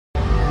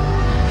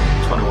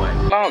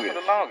longest.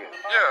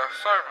 Yeah,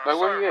 serving. Like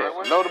where he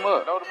at? Load him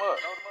up.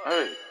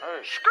 Hey.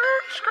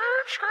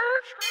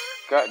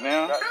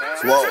 Goddamn.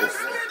 Whoa.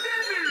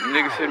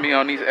 Niggas hit me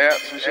on these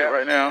apps and shit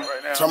right now.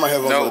 Turn my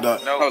headphones No, loaded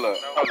up. hold up.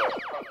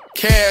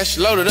 Cash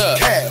loaded up.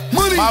 Cash.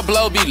 Money. My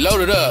blow be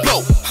loaded up.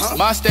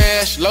 My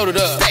stash loaded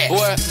up.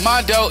 Boy,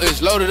 my dough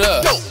is loaded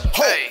up.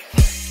 Hey.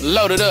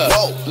 Loaded up.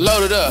 Whoa.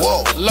 Loaded up.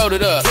 Whoa.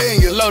 Loaded up.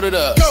 Dang it. Loaded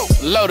up. Go.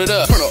 Loaded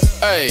up. Turn up.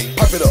 Hey.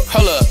 Pipe it up.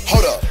 Hold up.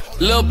 Hold up.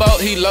 Lil' boat,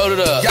 he loaded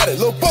up. Got it,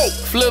 little boat.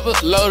 Flipper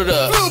loaded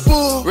up.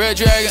 Flipper. Red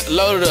Dragon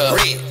loaded up.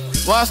 Red.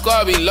 My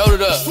squad be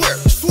loaded up. Swear.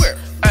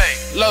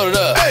 Loaded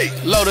up. Hey.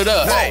 Loaded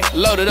up. Hey.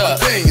 Loaded up.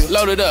 Dang it.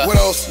 Loaded up. What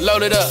else?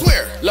 Loaded up.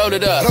 Swear.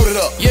 Loaded up. Loaded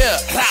up. Yeah.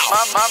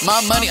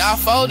 My money I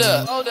fold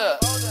up.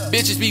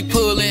 Bitches be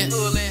pulling.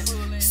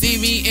 See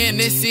me in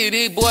this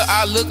city, boy,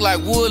 I look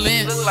like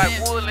woolin'.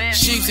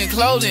 Sheeps and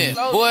clothing,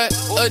 boy,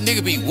 a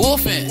nigga be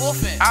wolfing.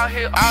 Out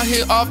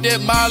here off that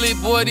Molly,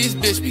 boy, these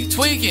bitch be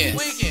tweaking.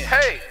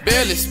 Hey,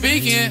 barely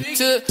speaking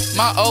to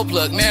my old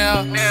plug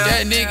now.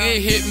 That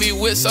nigga hit me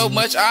with so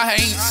much I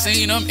ain't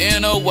seen him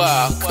in a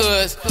while.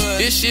 Cause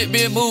this shit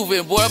been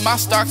moving, boy, my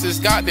stocks is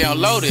goddamn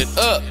loaded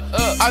up.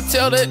 I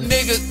tell that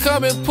nigga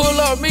come and pull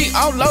on me,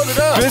 I'm loaded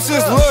up. This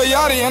is Lil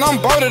Yachty and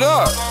I'm boated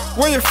up.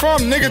 Where you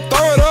from, nigga,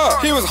 throw it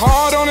up. He was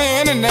hard on the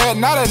internet,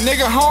 now that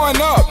nigga hoeing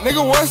up.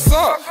 Nigga, what's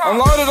up? I'm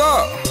loaded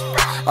up.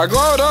 I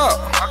glowed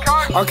up.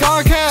 I'm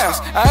counting cash.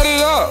 Add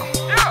it up.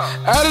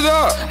 Add it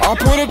up. I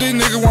put up these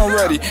niggas weren't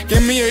ready.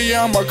 Give me a year,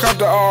 I'ma cop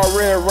the all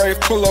red race.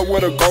 Pull up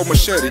with a gold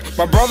machete.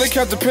 My brother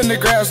kept the pin the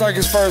grass like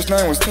his first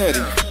name was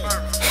Teddy.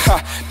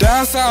 Ha,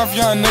 down south,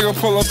 young nigga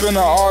pull up in an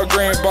all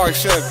green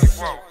box Chevy.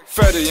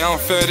 Fetty, I'm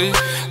Fetty.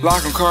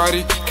 Lock 'em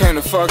Cardi. Came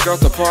to fuck up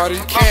the party.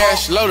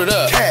 Cash loaded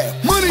up.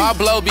 Cash. Money. My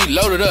blow be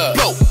loaded up.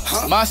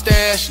 My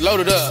stash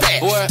loaded up.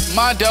 Boy,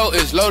 my dough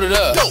is loaded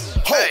up.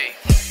 Hey.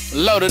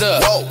 Loaded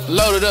up. Whoa.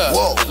 Loaded up.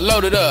 Whoa.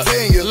 Loaded up.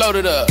 Dang it.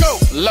 Loaded up. Go.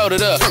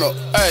 Loaded up. Turn up.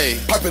 Hey.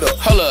 Pipe it up.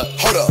 Hold up.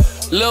 Hold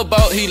up. Lil'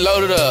 boat, he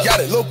loaded up. Got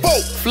it, little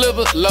boat.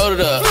 Flipper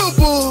loaded up.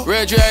 Flipper.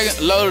 Red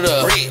Dragon loaded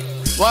up. Red.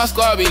 My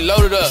squad be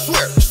loaded up.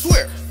 Swear.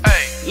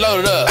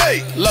 Loaded up.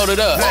 Hey. Loaded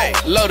up. Hey.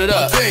 Loaded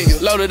up. Dang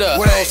it. Loaded up.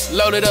 What else?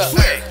 Loaded up.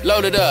 Swear.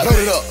 Loaded up.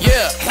 Loaded up.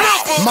 Yeah.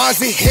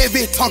 Mozzie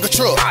heavy Tonka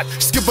truck.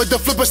 Skipper the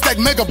flipper stack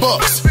mega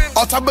bucks.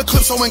 All type of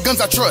clips showing guns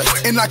I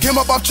trust. And I came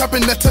up off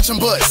chopping the touching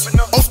butts.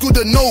 Old school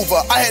the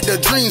Nova. I had the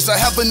dreams of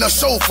having a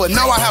chauffeur.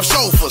 Now I have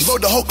chauffeurs.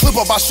 Load the whole clip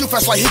up, I shoot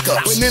fast like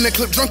hiccups. When in the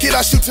clip drunk it,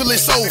 I shoot till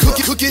it's over.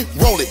 Cook it,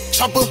 roll it,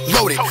 chopper,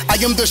 load it. I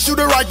am the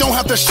shooter, I don't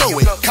have to show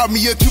it. Caught me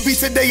a QB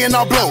today and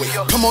I'll blow it.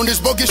 Come on, this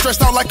boat get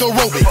stressed out like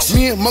aerobics.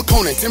 Me and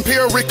McConnen, 10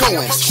 pair of Rick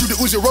Owens. Shoot the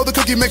Uzi, roll the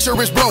cookie, make sure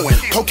it's blowing.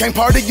 Cocaine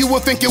party, you will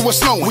think it was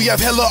snowing. We have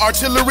hella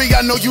artillery,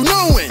 I know you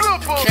knowin'.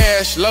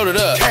 Cash loaded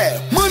up.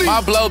 Cash. Money.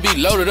 My blow be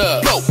loaded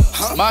up.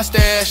 My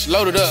stash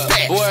loaded up.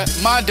 Boy,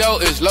 my dough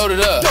is loaded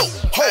up.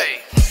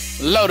 Hey.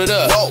 Loaded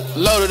up. Whoa.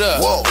 Loaded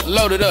up. Whoa.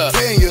 Loaded up.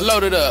 Dang it.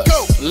 Loaded up.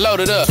 Go.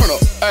 Loaded up. Turn up.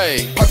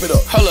 Hey. Pipe it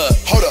up. Hold up.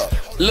 Hold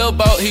up. Lil'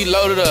 boat, he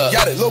loaded up.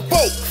 Got it, little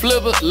boat.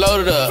 Flipper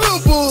loaded up.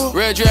 Flipper.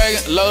 Red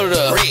Dragon loaded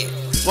up. Red.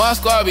 My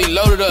squad be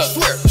loaded up.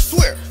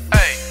 Swear.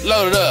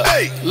 Loaded up.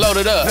 Hey.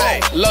 Loaded up.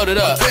 Whoa. Loaded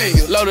up. Dang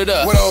it. Loaded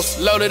up. What else?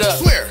 Loaded up.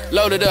 Swear.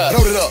 Loaded up.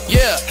 Loaded up.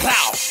 Yeah.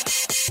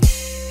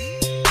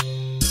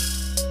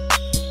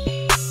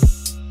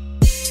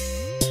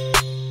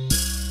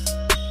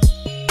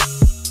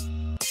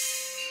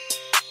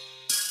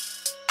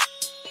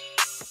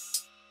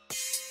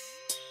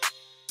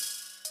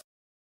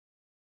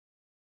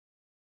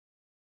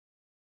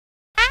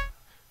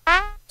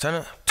 Turn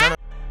up.